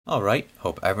Alright,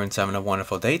 hope everyone's having a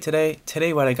wonderful day today.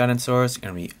 Today what I got in store is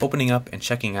going to be opening up and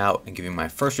checking out and giving my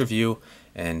first review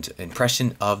and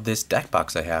impression of this deck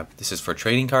box I have. This is for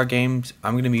trading card games.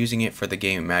 I'm going to be using it for the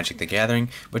game Magic the Gathering,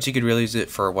 but you could really use it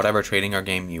for whatever trading card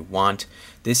game you want.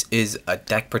 This is a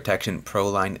Deck Protection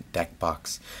ProLine deck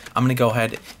box. I'm going to go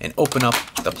ahead and open up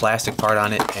the plastic part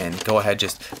on it and go ahead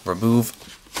just remove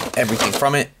everything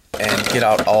from it and get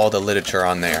out all the literature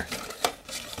on there.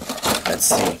 Let's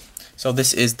see. So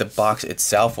this is the box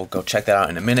itself. We'll go check that out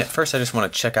in a minute. First, I just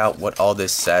want to check out what all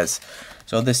this says.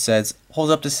 So this says,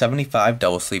 holds up to 75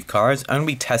 double sleeve cards. I'm going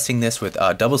to be testing this with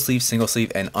double sleeve, single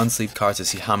sleeve, and unsleeved cards to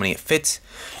see how many it fits.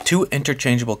 2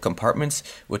 interchangeable compartments,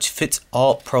 which fits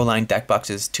all ProLine deck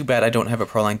boxes. Too bad I don't have a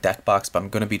ProLine deck box, but I'm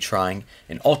going to be trying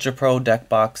an Ultra Pro deck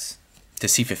box to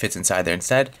see if it fits inside there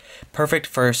instead. Perfect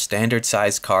for standard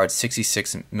size cards,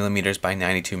 66mm by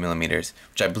 92mm,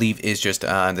 which I believe is just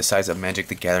the size of Magic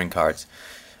the Gathering cards.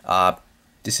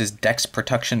 This is Deck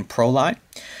Protection ProLine.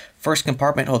 First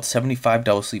compartment holds 75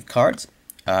 double sleeve cards.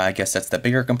 I guess that's the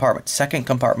bigger compartment. Second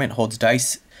compartment holds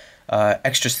dice,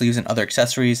 extra sleeves, and other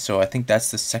accessories. So I think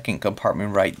that's the second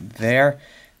compartment right there.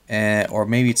 Or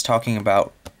maybe it's talking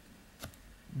about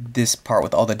this part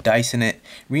with all the dice in it.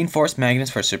 Reinforced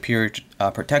magnets for superior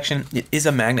protection. It is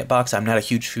a magnet box. I'm not a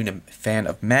huge fan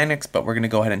of magnets, but we're going to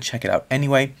go ahead and check it out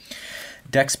anyway.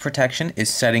 Dex Protection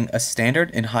is setting a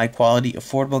standard in high quality,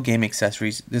 affordable game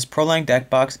accessories. This ProLine deck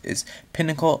box is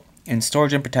pinnacle in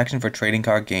storage and protection for trading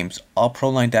card games. All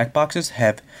ProLine deck boxes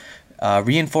have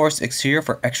reinforced exterior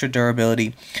for extra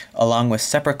durability, along with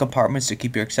separate compartments to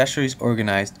keep your accessories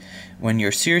organized. When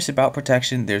you're serious about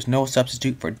protection, there's no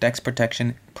substitute for Dex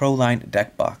Protection ProLine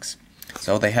deck box.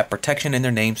 So they have protection in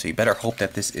their name, so you better hope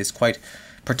that this is quite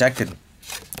protected.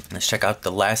 Let's check out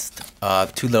the last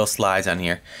 2 little slides on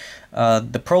here.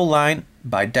 The ProLine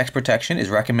by Dex Protection is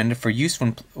recommended for use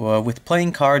when with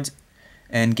playing cards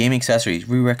and game accessories.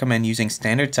 We recommend using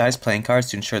standard size playing cards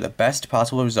to ensure the best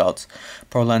possible results.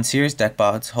 ProLine Series deck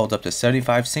box holds up to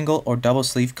 75 single or double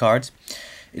sleeve cards.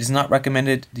 It is not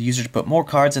recommended the user to put more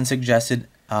cards than suggested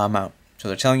amount. So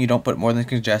they're telling you don't put more than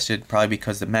suggested, probably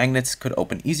because the magnets could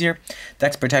open easier.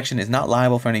 Dex Protection is not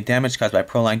liable for any damage caused by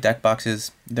ProLine deck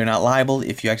boxes. They're not liable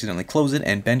if you accidentally close it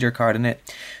and bend your card in it.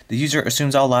 The user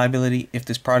assumes all liability if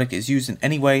this product is used in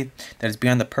any way that is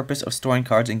beyond the purpose of storing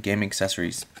cards and gaming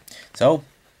accessories. So,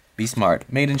 be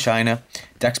smart. Made in China.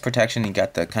 Dex Protection, you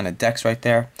got the kind of decks right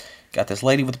there. Got this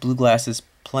lady with blue glasses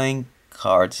playing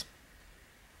cards.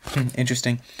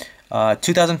 Interesting.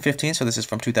 2015, so this is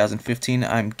from 2015,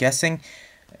 I'm guessing.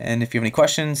 And if you have any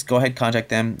questions, go ahead, contact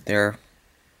them. They're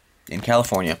in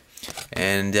California.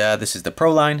 And this is the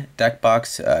ProLine deck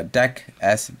box, Deck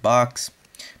S box.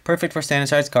 Perfect for standard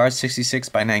size cards, 66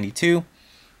 by 92.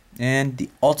 And the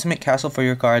ultimate castle for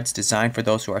your cards, designed for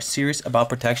those who are serious about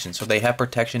protection. So they have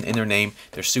protection in their name.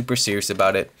 They're super serious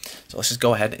about it. So let's just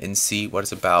go ahead and see what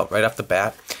it's about. Right off the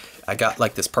bat, I got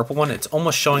like this purple one. It's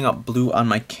almost showing up blue on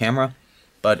my camera,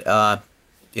 but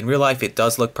in real life it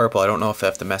does look purple. I don't know if I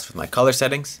have to mess with my color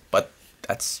settings, but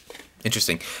that's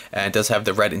interesting. And it does have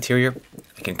the red interior.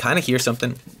 I can kind of hear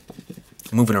something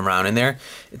moving around in there.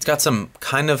 It's got some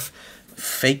kind of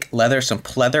fake leather, some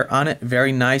pleather on it.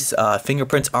 Very nice.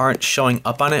 Fingerprints aren't showing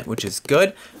up on it, which is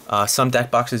good. Some deck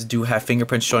boxes do have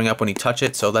fingerprints showing up when you touch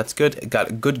it, so that's good. It got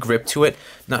a good grip to it.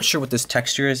 Not sure what this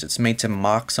texture is. It's made to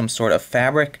mock some sort of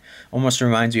fabric. Almost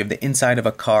reminds you of the inside of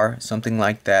a car, something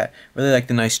like that. Really like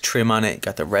the nice trim on it.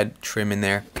 Got the red trim in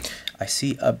there. I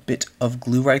see a bit of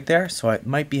glue right there, so it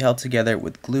might be held together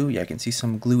with glue. Yeah, I can see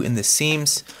some glue in the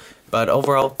seams, but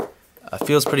overall,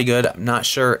 feels pretty good. I'm not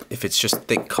sure if it's just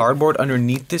thick cardboard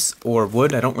underneath this or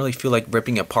wood. I don't really feel like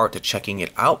ripping it apart to checking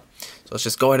it out. So let's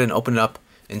just go ahead and open it up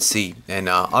and see. And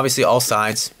obviously all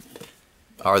sides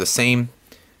are the same,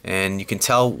 and you can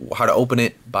tell how to open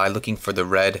it by looking for the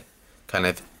red kind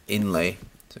of inlay.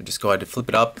 So just go ahead and flip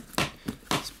it up.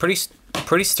 It's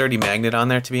pretty sturdy magnet on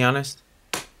there, to be honest.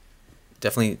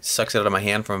 Definitely sucks it out of my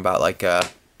hand from about like an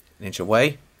inch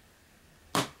away.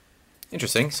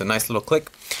 Interesting. So nice little click.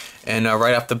 And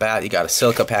right off the bat, you got a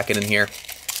silica packet in here.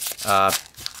 I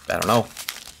don't know.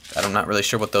 I'm not really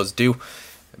sure what those do.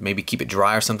 Maybe keep it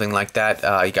dry or something like that.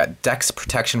 You got Dex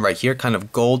Protection right here, kind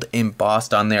of gold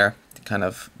embossed on there. Kind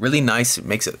of really nice. It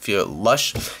makes it feel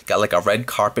lush. Got like a red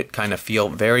carpet kind of feel.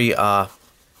 Very, what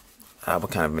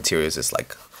kind of material is this?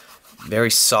 Like very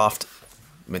soft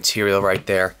material right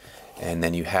there. And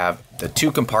then you have the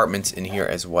 2 compartments in here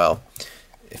as well.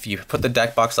 If you put the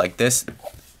deck box like this,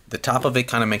 the top of it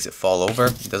kind of makes it fall over.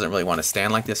 It doesn't really want to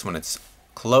stand like this when it's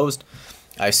closed.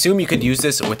 I assume you could use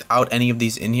this without any of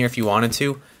these in here if you wanted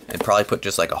to, and probably put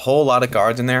just like a whole lot of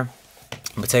cards in there.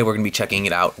 But today we're going to be checking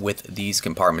it out with these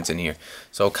compartments in here.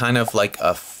 So kind of like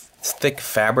a thick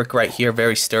fabric right here,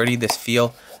 very sturdy, this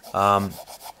feel. Yeah,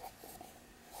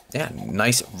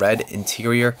 nice red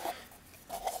interior.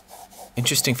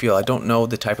 Interesting feel. I don't know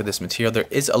the type of this material. There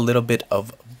is a little bit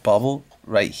of bubble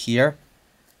right here.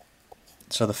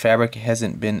 So the fabric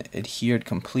hasn't been adhered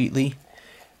completely.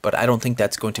 But I don't think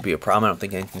that's going to be a problem. I don't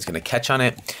think anything's going to catch on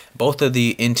it. Both of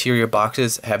the interior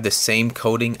boxes have the same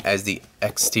coating as the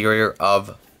exterior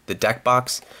of the deck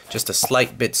box, just a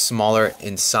slight bit smaller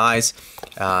in size.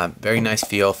 Very nice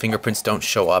feel. Fingerprints don't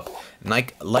show up.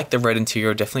 And like the red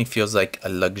interior, definitely feels like a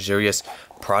luxurious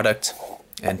product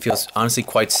and feels honestly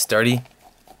quite sturdy.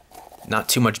 Not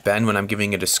too much bend when I'm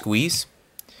giving it a squeeze.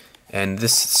 And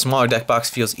this smaller deck box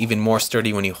feels even more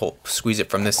sturdy when you squeeze it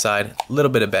from this side. A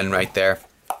little bit of bend right there.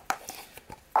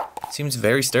 Seems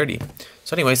very sturdy.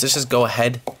 So anyways, let's just go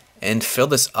ahead and fill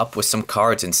this up with some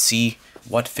cards and see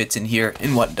what fits in here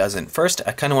and what doesn't. First,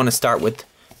 I kind of want to start with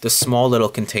the small little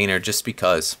container just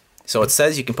because. So it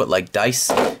says you can put like dice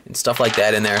and stuff like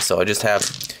that in there. So I just have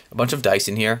a bunch of dice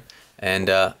in here, and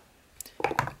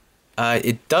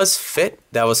it does fit.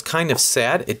 That was kind of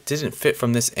sad. It didn't fit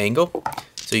from this angle.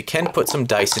 So you can put some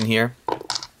dice in here.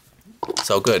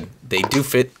 So good. They do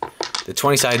fit. The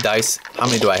 20-sided dice. How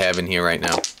many do I have in here right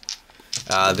now?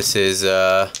 This is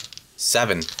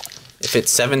 7. It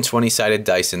fits 7 20-sided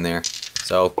dice in there.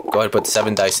 So go ahead and put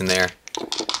 7 dice in there.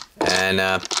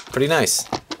 And pretty nice.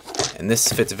 And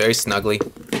this fits very snugly.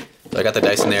 So I got the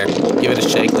dice in there. Give it a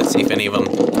shake. Let's see if any of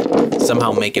them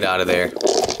somehow make it out of there.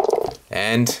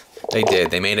 And they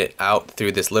did. They made it out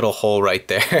through this little hole right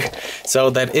there. So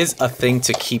that is a thing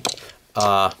to keep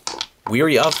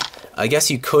weary of. I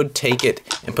guess you could take it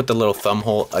and put the little thumb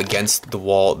hole against the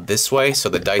wall this way so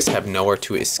the dice have nowhere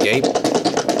to escape.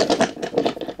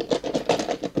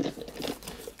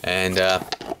 And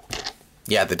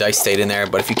yeah, the dice stayed in there.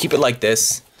 But if you keep it like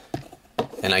this,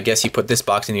 and I guess you put this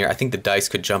box in here, I think the dice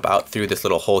could jump out through this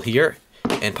little hole here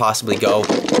and possibly go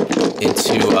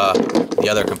into the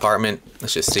other compartment.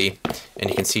 Let's just see. And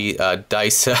you can see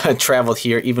dice traveled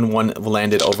here, even one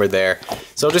landed over there.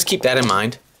 So just keep that in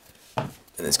mind.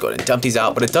 And let's go ahead and dump these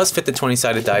out. But it does fit the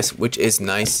 20-sided dice, which is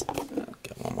nice.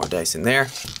 Get one more dice in there,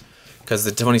 because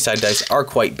the 20-sided dice are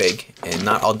quite big, and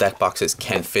not all deck boxes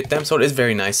can fit them. So it is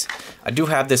very nice. I do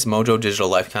have this MOJO digital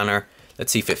life counter.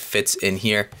 Let's see if it fits in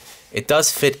here. It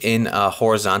does fit in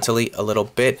horizontally a little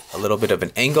bit of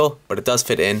an angle, but it does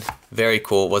fit in. Very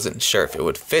cool. Wasn't sure if it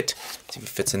would fit. Let's see if it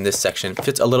fits in this section.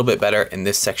 Fits a little bit better in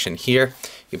this section here.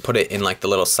 You put it in like the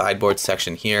little sideboard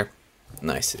section here.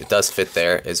 Nice. It does fit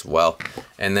there as well.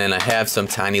 And then I have some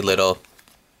tiny little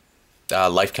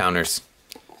life counters.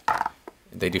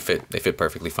 They do fit. They fit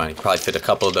perfectly fine. You probably fit a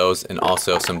couple of those and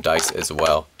also some dice as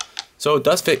well. So it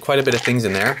does fit quite a bit of things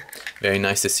in there. Very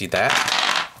nice to see that.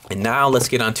 And now let's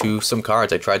get on to some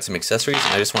cards. I tried some accessories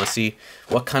and I just want to see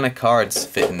what kind of cards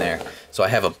fit in there. So I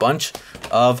have a bunch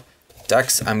of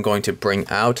decks I'm going to bring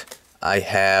out. I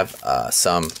have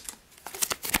some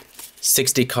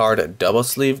 60 card double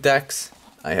sleeve decks.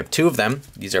 I have 2 of them.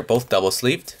 These are both double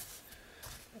sleeved.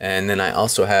 And then I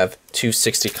also have 2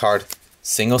 60 card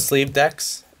single sleeve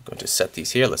decks. I'm going to set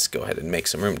these here. Let's go ahead and make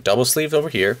some room. Double sleeved over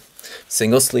here,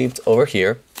 single sleeved over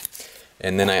here.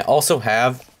 And then I also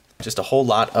have just a whole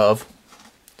lot of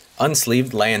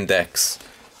unsleeved land decks.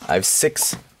 I have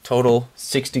 6 total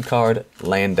 60 card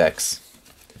land decks.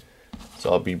 So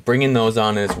I'll be bringing those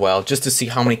on as well, just to see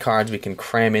how many cards we can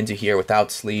cram into here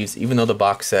without sleeves, even though the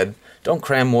box said don't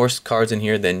cram more cards in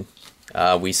here than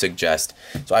we suggest.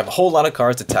 So I have a whole lot of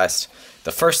cards to test.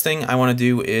 The first thing I want to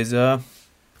do is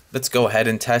let's go ahead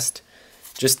and test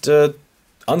just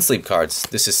unsleeved cards.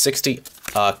 This is 60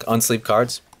 unsleeved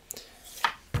cards.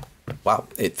 Wow,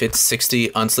 it fits 60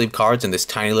 unsleeved cards in this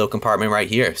tiny little compartment right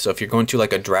here. So if you're going to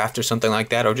like a draft or something like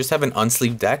that, or just have an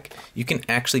unsleeved deck, you can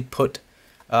actually put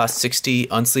 60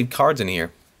 unsleeved cards in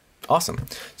here. Awesome.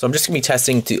 So I'm just going to be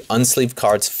testing to unsleeved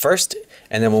cards first,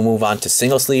 and then we'll move on to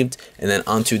single sleeved, and then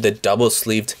onto the double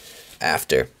sleeved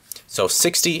after. So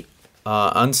 60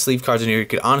 unsleeved cards in here. You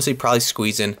could honestly probably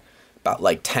squeeze in about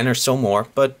like 10 or so more,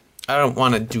 but I don't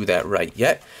want to do that right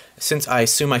yet. Since I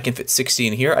assume I can fit 60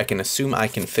 in here, I can assume I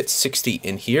can fit 60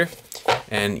 in here.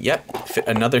 And yep, fit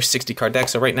another 60 card deck.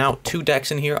 So right now, 2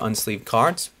 decks in here, unsleeved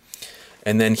cards.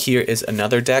 And then here is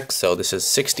another deck. So this is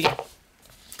 60.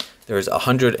 There's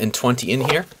 120 in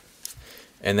here.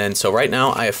 And then, so right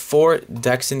now I have 4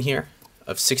 decks in here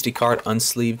of 60 card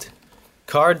unsleeved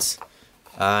cards.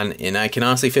 And I can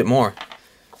honestly fit more.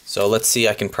 So let's see,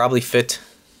 I can probably fit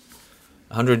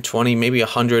 120, maybe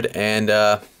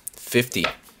 150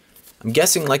 I'm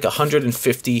guessing like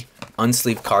 150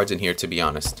 unsleeved cards in here, to be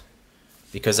honest,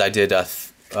 because I did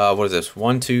what is this?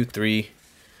 1, 2, 3,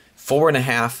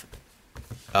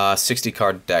 4.5 60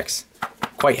 card decks.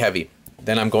 Quite heavy.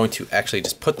 Then I'm going to actually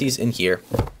just put these in here.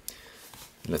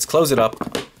 Let's close it up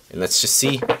and let's just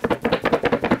see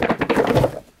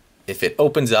if it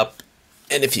opens up.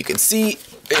 And if you can see,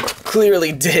 it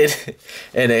clearly did,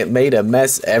 and it made a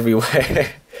mess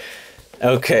everywhere.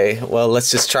 Okay, well, let's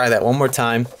just try that one more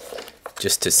time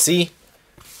just to see.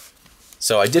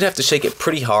 So I did have to shake it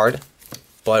pretty hard,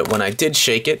 but when I did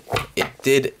shake it, it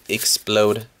did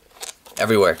explode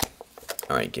everywhere.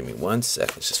 All right, give me 1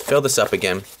 sec. Let's just fill this up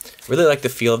again. Really like the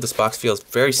feel of this box. Feels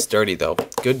very sturdy though.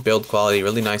 Good build quality,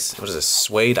 really nice. What is this?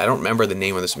 Suede? I don't remember the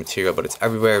name of this material, but it's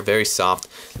everywhere, very soft.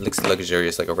 It looks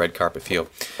luxurious, like a red carpet feel.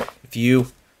 If you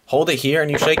hold it here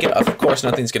and you shake it, of course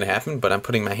nothing's gonna happen, but I'm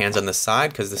putting my hands on the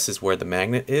side because this is where the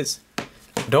magnet is.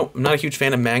 I'm not a huge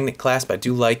fan of magnet clasp. I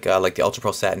do like the Ultra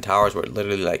Pro Satin Towers where it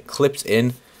literally like clips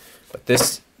in, but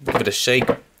this, give it a shake,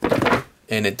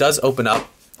 and it does open up.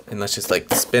 And let's just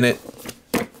like spin it.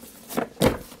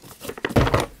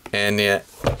 And yeah,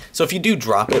 so if you do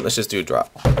drop it, let's just do a drop.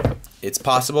 It's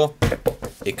possible.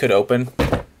 It could open.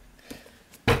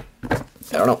 I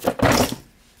don't know.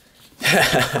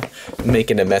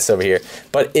 Making a mess over here.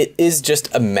 But it is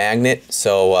just a magnet,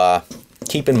 so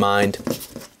keep in mind,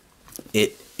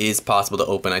 it is possible to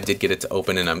open. I did get it to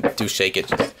open, and I do shake it.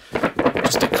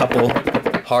 Just a couple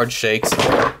hard shakes,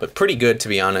 but pretty good, to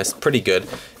be honest. Pretty good.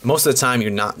 Most of the time,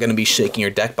 you're not going to be shaking your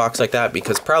deck box like that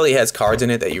because probably it has cards in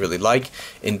it that you really like.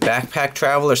 In backpack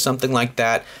travel or something like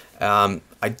that,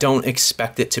 I don't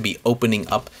expect it to be opening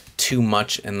up too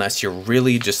much unless you're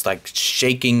really just like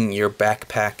shaking your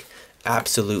backpack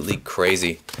absolutely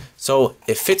crazy. So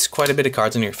it fits quite a bit of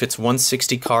cards in here. It fits one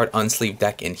 60 card unsleeved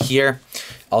deck in here.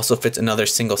 Also fits another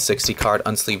single 60 card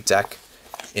unsleeved deck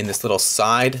in this little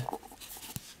side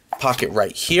pocket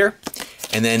right here.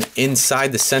 And then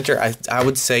inside the center, I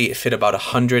would say it fit about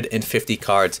 150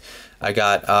 cards. I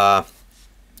got,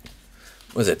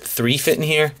 was it 3 fit in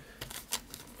here?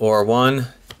 Or 1?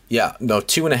 Yeah, no,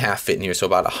 2.5 fit in here. So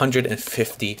about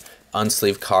 150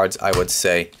 unsleeved cards, I would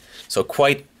say. So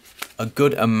quite a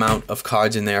good amount of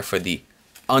cards in there for the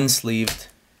unsleeved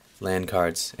land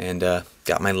cards. And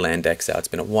got my land decks out. It's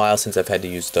been a while since I've had to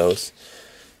use those.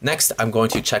 Next, I'm going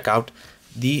to check out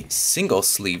the single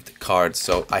sleeved cards.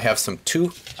 So I have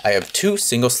two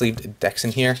single sleeved decks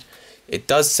in here. It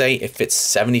does say it fits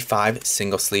 75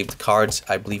 single sleeved cards,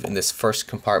 I believe, in this first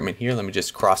compartment here. Let me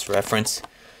just cross reference.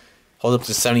 Hold up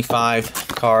to 75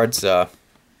 cards.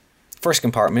 First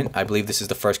compartment, I believe this is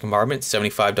the first compartment,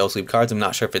 75 double sleeved cards. I'm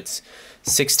not sure if it's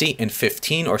 60 and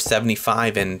 15 or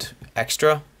 75 and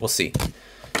extra. We'll see.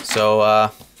 So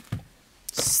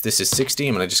this is 60.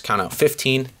 I'm going to just count out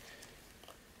 15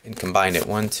 and combine it.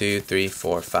 1, 2, 3,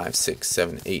 4, 5, 6,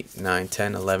 7, 8, 9,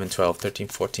 10, 11, 12, 13,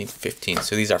 14, 15.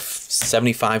 So these are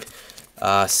 75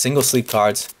 single sleeve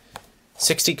cards.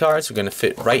 60 cards are going to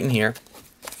fit right in here.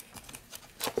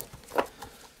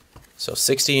 So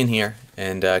 60 in here.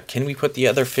 And can we put the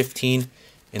other 15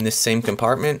 in this same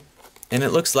compartment? And it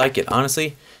looks like it.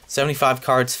 Honestly, 75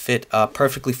 cards fit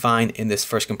perfectly fine in this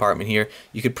first compartment here.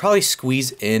 You could probably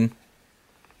squeeze in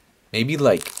maybe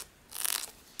like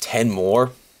 10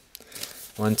 more.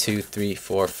 1, 2, 3,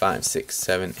 4, 5, 6,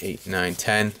 7, 8, 9,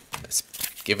 10. Let's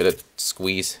give it a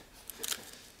squeeze.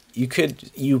 You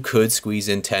could squeeze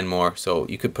in 10 more. So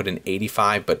you could put in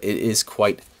 85, but it is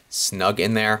quite snug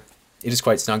in there. It is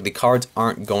quite snug. The cards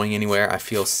aren't going anywhere. I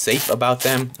feel safe about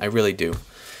them. I really do.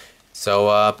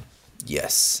 So,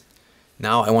 yes.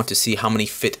 Now I want to see how many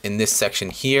fit in this section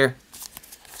here.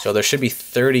 So there should be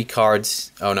 30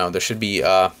 cards. Oh no, there should be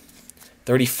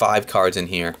 35 cards in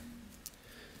here.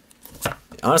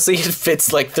 Honestly, it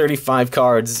fits like 35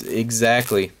 cards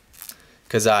exactly.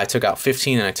 Because I took out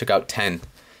 15 and I took out 10.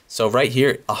 So right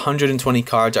here, 120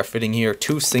 cards are fitting here.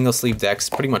 2 single sleeve decks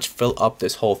pretty much fill up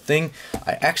this whole thing.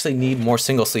 I actually need more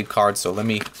single sleeve cards, so let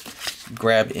me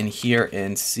grab in here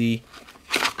and see.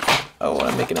 Oh,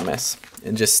 I'm making a mess.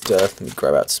 And just let me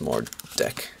grab out some more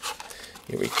deck.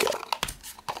 Here we go.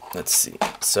 Let's see.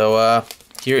 So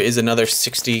here is another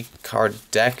 60 card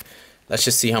deck. Let's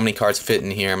just see how many cards fit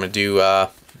in here. I'm going to do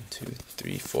 2,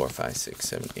 3, 4, 5, 6,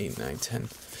 7, 8, 9, 10.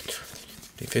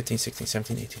 15, 16,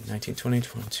 17, 18, 19, 20,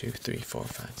 21, 2, 3, 4,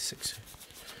 5, 6,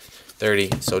 30.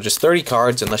 So just 30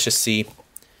 cards, and let's just see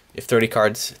if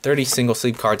 30 single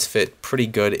sleeve cards fit pretty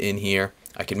good in here.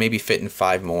 I could maybe fit in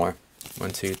 5 more. 1,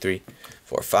 2, 3,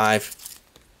 4, 5.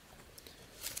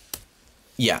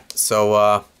 Yeah,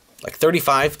 so like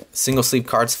 35 single sleeve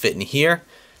cards fit in here.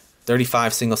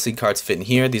 35 single sleeve cards fit in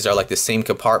here. These are like the same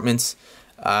compartments.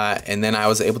 And then I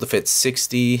was able to fit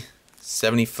 60,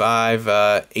 75,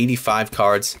 85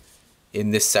 cards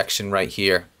in this section right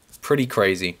here. Pretty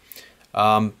crazy.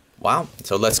 Wow.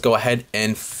 So let's go ahead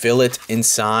and fill it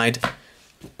inside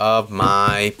of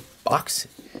my box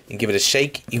and give it a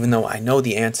shake. Even though I know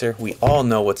the answer, we all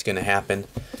know what's going to happen.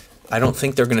 I don't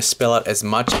think they're going to spill out as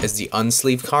much as the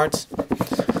unsleeved cards.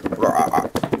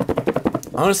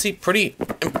 Honestly, pretty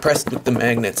impressed with the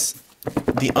magnets.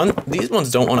 These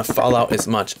ones don't want to fall out as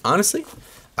much. Honestly,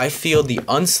 I feel the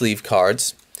unsleeved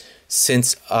cards,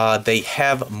 since they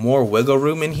have more wiggle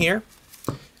room in here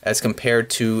as compared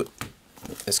to,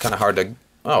 it's kind of hard to,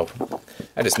 oh,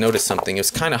 I just noticed something.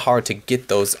 It's kind of hard to get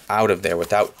those out of there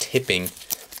without tipping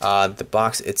the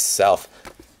box itself.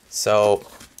 So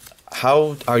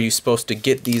how are you supposed to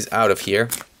get these out of here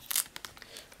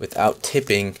without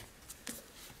tipping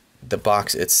the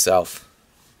box itself?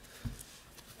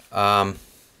 Kind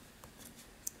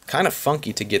of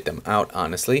funky to get them out,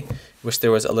 honestly. Wish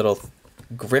there was a little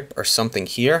grip or something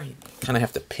here. You kind of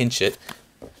have to pinch it.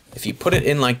 If you put it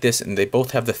in like this and they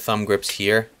both have the thumb grips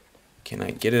here, can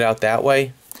I get it out that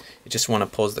way? I just want to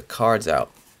pull the cards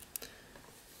out.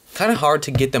 Kind of hard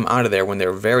to get them out of there when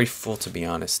they're very full, to be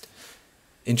honest.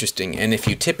 Interesting. And if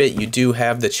you tip it, you do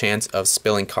have the chance of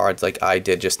spilling cards like I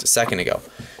did just a second ago.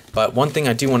 But one thing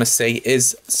I do want to say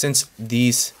is, since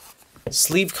these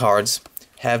sleeve cards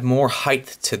have more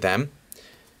height to them,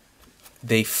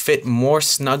 they fit more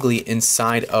snugly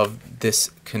inside of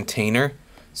this container,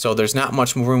 so there's not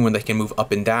much room where they can move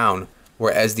up and down,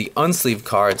 whereas the unsleeved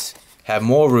cards have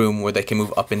more room where they can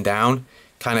move up and down,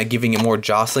 kind of giving a more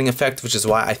jostling effect, which is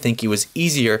why I think it was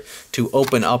easier to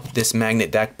open up this magnet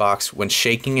deck box when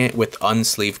shaking it with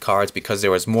unsleeved cards, because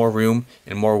there was more room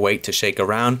and more weight to shake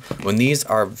around. When these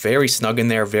are very snug in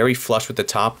there, very flush with the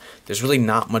top, there's really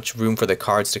not much room for the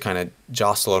cards to kind of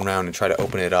jostle around and try to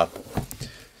open it up.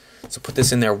 So put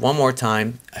this in there one more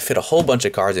time. I fit a whole bunch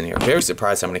of cards in here. Very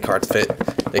surprised how many cards fit.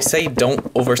 They say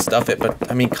don't overstuff it,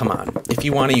 but I mean, come on. If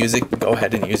you want to use it, go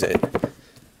ahead and use it.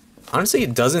 Honestly,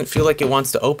 it doesn't feel like it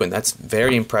wants to open. That's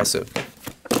very impressive.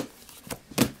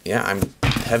 Yeah, I'm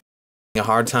having a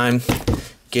hard time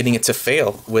getting it to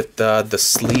fail with the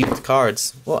sleeved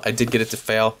cards. Well, I did get it to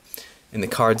fail, and the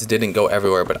cards didn't go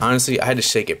everywhere, but honestly, I had to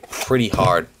shake it pretty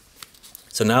hard.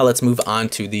 So now let's move on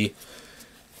to the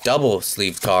double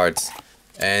sleeved cards.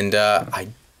 And I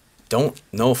don't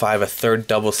know if I have a third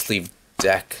double sleeved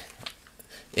deck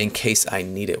in case I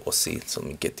need it. We'll see. So let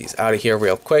me get these out of here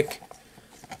real quick.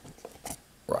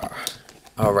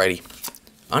 Alrighty.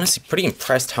 Honestly, pretty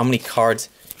impressed how many cards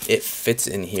it fits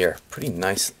in here. Pretty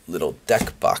nice little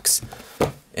deck box.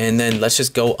 And then let's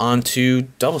just go on to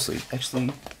double sleeve.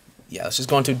 Actually, yeah, let's just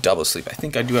go on to double sleeve. I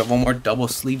think I do have one more double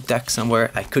sleeve deck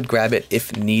somewhere. I could grab it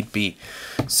if need be.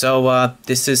 So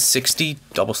this is 60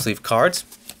 double sleeve cards.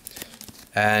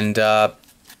 And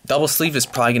double sleeve is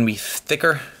probably going to be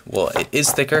thicker. Well, it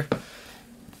is thicker.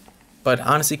 But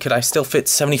honestly, could I still fit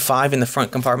 75 in the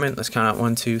front compartment? Let's count out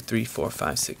 1, 2, 3, 4,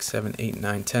 5, 6, 7, 8,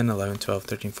 9, 10, 11, 12,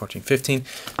 13, 14, 15.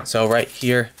 So right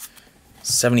here,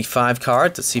 75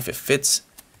 cards. Let's see if it fits.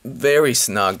 Very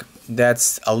snug.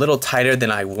 That's a little tighter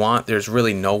than I want. There's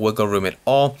really no wiggle room at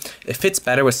all. It fits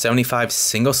better with 75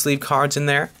 single sleeve cards in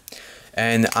there.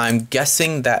 And I'm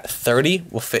guessing that 30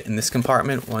 will fit in this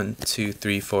compartment. 1, 2,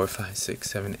 3, 4, 5, 6,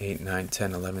 7, 8, 9,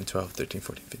 10, 11, 12, 13,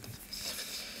 14, 15.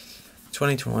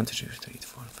 20, 21, 22, 23,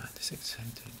 24, 25, 26,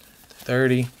 27,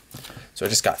 30. So I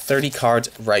just got 30 cards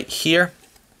right here.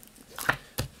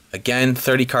 Again,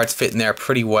 30 cards fit in there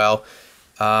pretty well.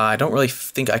 I don't really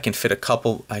think I can fit a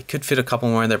couple. I could fit a couple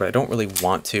more in there, but I don't really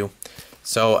want to.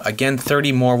 So again,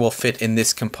 30 more will fit in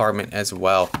this compartment as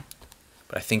well.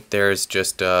 But I think there's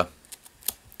just, what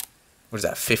is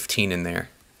that, 15 in there.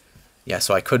 Yeah,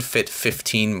 so I could fit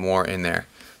 15 more in there.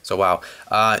 So wow,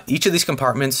 each of these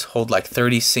compartments hold like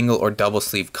 30 single or double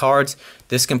sleeve cards.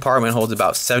 This compartment holds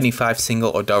about 75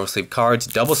 single or double sleeve cards.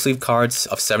 Double sleeve cards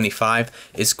of 75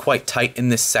 is quite tight in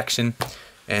this section,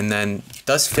 and then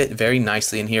does fit very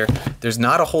nicely in here. There's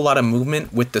not a whole lot of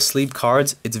movement with the sleeve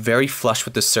cards. It's very flush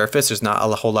with the surface. There's not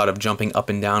a whole lot of jumping up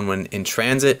and down when in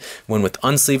transit. When with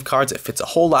unsleeved cards, it fits a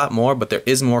whole lot more, but there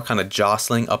is more kind of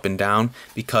jostling up and down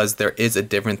because there is a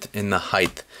difference in the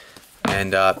height.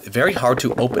 And very hard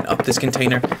to open up this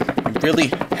container. You really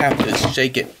have to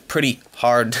shake it pretty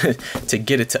hard to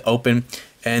get it to open.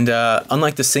 And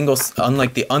unlike the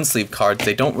unsleeved cards,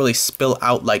 they don't really spill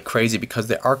out like crazy because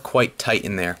they are quite tight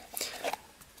in there.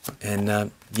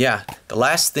 And yeah, the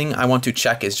last thing I want to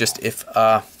check is just if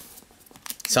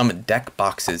some deck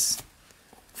boxes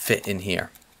fit in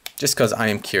here, just because I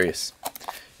am curious.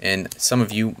 and some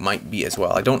of you might be as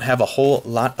well. I don't have a whole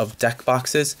lot of deck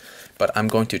boxes, but I'm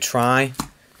going to try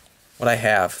what I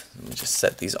have. Let me just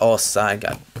set these all aside.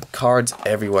 Got cards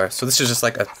everywhere. So this is just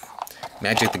like a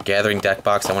Magic the Gathering deck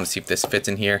box. I want to see if this fits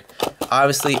in here.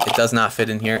 Obviously, it does not fit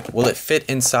in here. Will it fit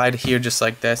inside here just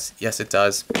like this? Yes, it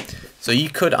does. So you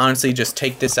could honestly just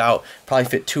take this out, probably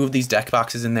fit 2 of these deck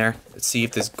boxes in there. Let's see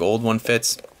if this gold one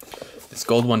fits. This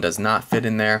gold one does not fit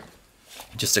in there.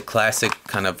 Just a classic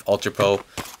kind of Ultra Pro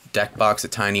deck box, a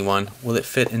tiny one. Will it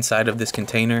fit inside of this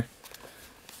container?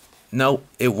 No,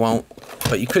 it won't.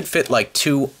 But you could fit like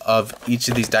 2 of each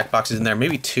of these deck boxes in there,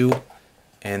 maybe 2.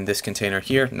 And this container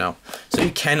here, no. So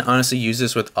you can honestly use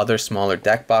this with other smaller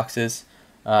deck boxes.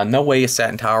 No way a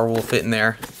Satin Tower will fit in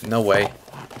there. No way.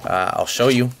 I'll show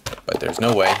you, but there's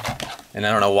no way. And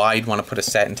I don't know why you'd want to put a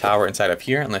Satin Tower inside of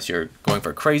here unless you're going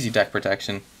for crazy deck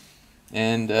protection.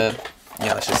 And yeah,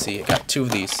 let's just see. I got 2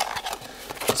 of these.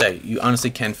 So you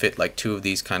honestly can fit like 2 of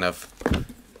these kind of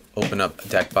open up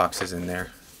deck boxes in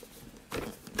there.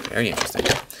 Very interesting.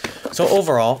 So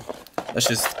overall, let's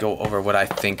just go over what I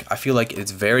think. I feel like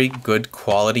it's very good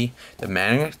quality. The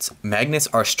magnets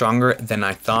are stronger than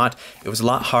I thought. It was a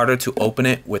lot harder to open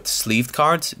it with sleeved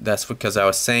cards. That's because I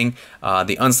was saying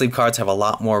the unsleeved cards have a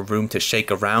lot more room to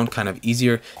shake around, kind of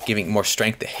easier, giving more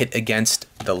strength to hit against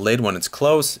the lid when it's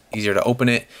closed, easier to open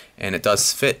it, and it does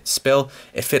spill.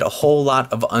 It fit a whole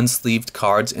lot of unsleeved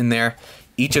cards in there.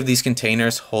 Each of these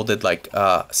containers holded like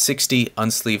 60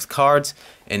 unsleeved cards,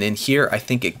 and in here I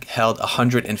think it held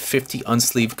 150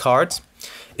 unsleeved cards.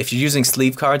 If you're using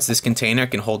sleeve cards, this container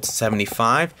can hold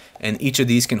 75, and each of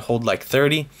these can hold like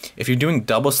 30. If you're doing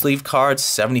double sleeve cards,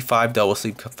 75 double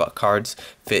sleeve cards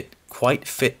fit quite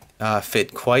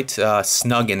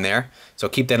snug in there. So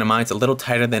keep that in mind. It's a little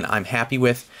tighter than I'm happy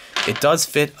with. It does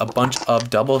fit a bunch of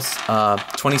double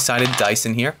 20-sided dice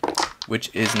in here,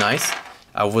 which is nice.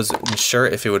 I wasn't sure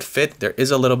if it would fit. There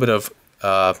is a little bit of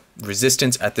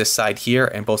resistance at this side here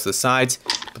and both of the sides,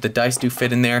 but the dice do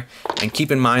fit in there. And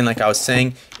keep in mind, like I was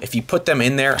saying, if you put them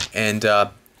in there and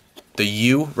the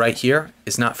U right here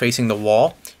is not facing the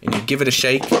wall and you give it a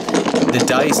shake, the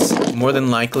dice more than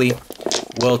likely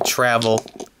will travel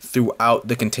throughout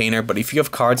the container. But if you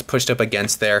have cards pushed up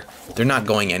against there, they're not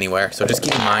going anywhere. So just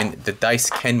keep in mind the dice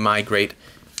can migrate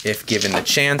if given the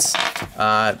chance.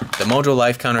 The MOJO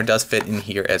life counter does fit in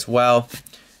here as well.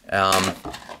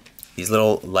 These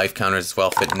little life counters as well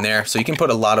fit in there. So you can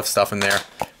put a lot of stuff in there.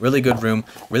 Really good room.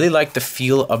 Really like the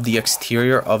feel of the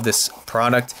exterior of this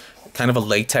product. Kind of a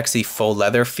latexy faux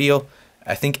leather feel.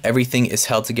 I think everything is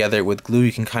held together with glue.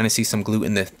 You can kind of see some glue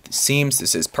in the seams.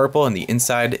 This is purple, and the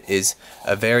inside is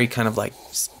a very kind of like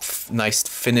nice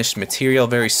finished material,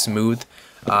 very smooth.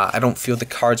 I don't feel the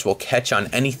cards will catch on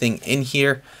anything in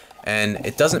here, and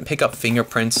it doesn't pick up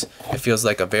fingerprints. It feels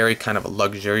like a very kind of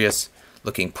luxurious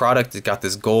looking product. It's got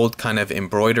this gold kind of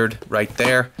embroidered right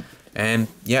there, and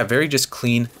yeah, very just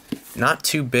clean, not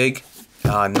too big.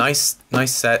 Nice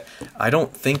set. I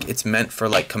don't think it's meant for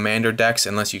like commander decks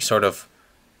unless you sort of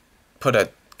put a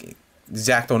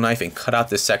X-Acto knife and cut out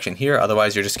this section here.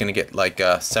 Otherwise you're just gonna get like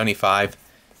 75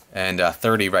 and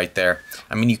 30 right there.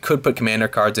 I mean, you could put commander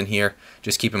cards in here.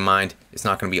 Just keep in mind it's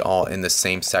not going to be all in the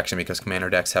same section because commander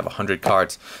decks have 100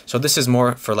 cards. So this is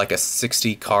more for like a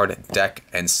 60 card deck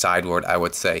and sideboard, I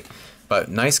would say. But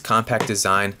nice compact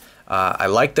design. I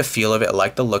like the feel of it. I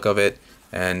like the look of it.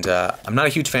 And I'm not a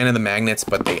huge fan of the magnets,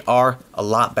 but they are a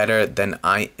lot better than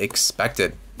I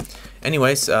expected.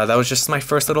 Anyways, that was just my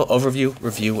first little overview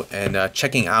review and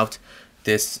checking out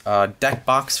this deck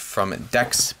box from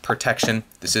Dex Protection.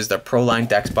 This is the ProLine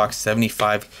Dex Box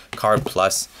 75 card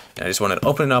plus. And I just wanted to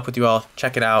open it up with you all,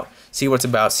 check it out, see what it's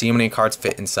about, see how many cards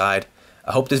fit inside.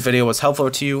 I hope this video was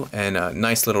helpful to you and a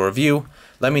nice little review.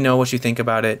 Let me know what you think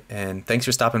about it, and thanks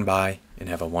for stopping by, and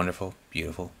have a wonderful,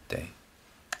 beautiful day.